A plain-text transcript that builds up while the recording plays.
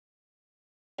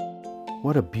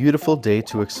What a beautiful day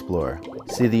to explore.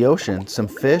 See the ocean, some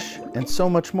fish, and so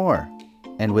much more.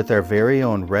 And with our very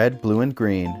own red, blue, and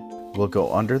green, we'll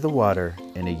go under the water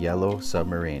in a yellow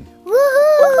submarine.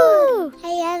 Woohoo!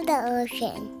 I love the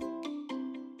ocean.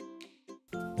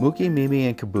 Mookie, Mimi,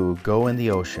 and Kabu go in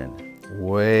the ocean,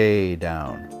 way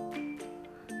down.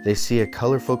 They see a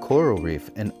colorful coral reef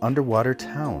and underwater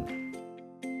town.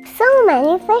 So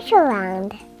many fish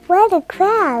around. What a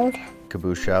crowd.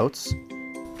 Kabu shouts.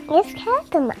 Let's catch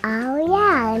them all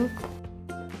around.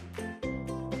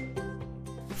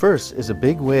 First is a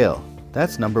big whale.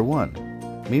 That's number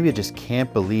 1. Mimi just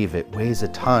can't believe it weighs a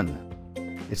ton.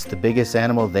 It's the biggest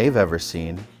animal they've ever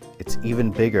seen. It's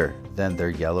even bigger than their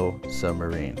yellow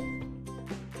submarine.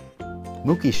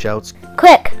 Mookie shouts,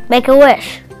 "Quick, make a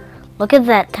wish. Look at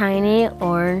that tiny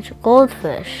orange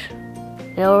goldfish.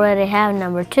 We already have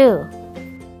number 2.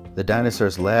 The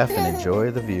dinosaurs laugh and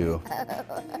enjoy the view.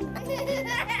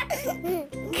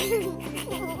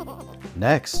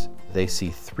 Next, they see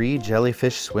 3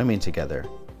 jellyfish swimming together.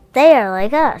 They are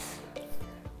like us.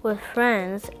 With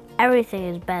friends, everything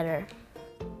is better."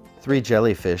 3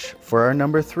 jellyfish for our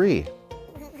number 3.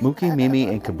 Mookie, Mimi,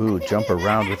 and Kabu jump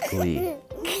around with glee.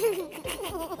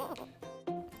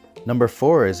 Number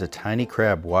 4 is a tiny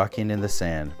crab walking in the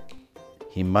sand.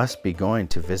 He must be going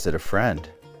to visit a friend.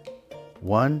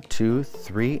 1, 2,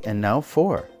 3, and now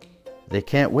 4. They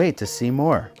can't wait to see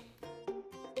more.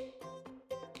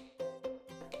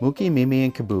 Mookie, Mimi,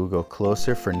 and Kabu go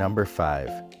closer for number 5.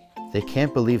 They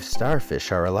can't believe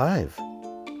starfish are alive.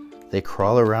 They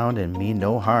crawl around and mean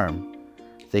no harm.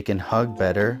 They can hug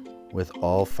better with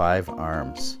all 5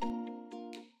 arms.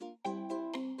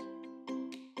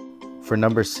 For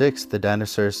number 6, the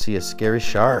dinosaurs see a scary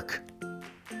shark.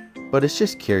 But it's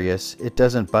just curious, it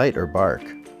doesn't bite or bark.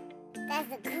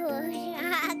 That's a cool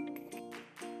shark.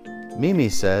 Mimi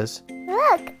says,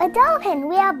 Look, a dolphin.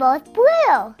 We are both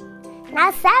blue.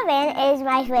 Now 7 is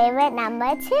my favorite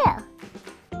number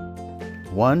 2.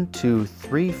 1, 2,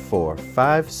 3, 4,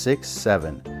 5, 6,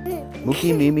 7.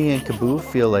 Mookie, Mimi, and Kabu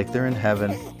feel like they're in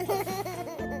heaven.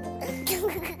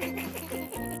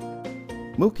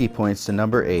 Mookie points to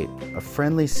number 8, a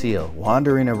friendly seal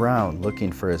wandering around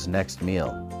looking for his next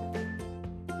meal.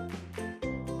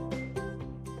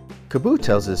 Kabu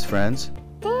tells his friends,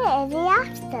 There is the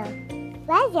lobster.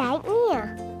 Right like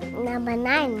me. Number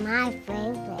 9, my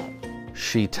favorite.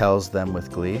 she tells them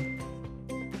with glee.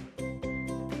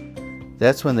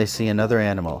 That's when they see another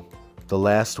animal, the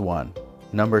last one.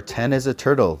 Number 10 is a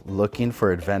turtle looking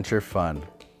for adventure fun.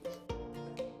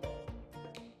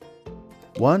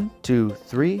 1, 2,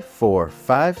 3, 4,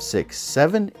 5, 6,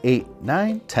 7, 8,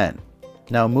 9, 10.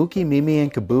 Now Mookie, Mimi,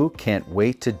 and Kabu can't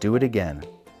wait to do it again.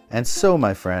 And so,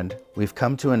 my friend, we've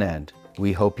come to an end.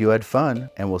 We hope you had fun,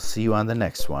 and we'll see you on the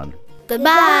next one. Goodbye.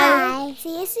 Bye.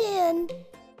 See you soon.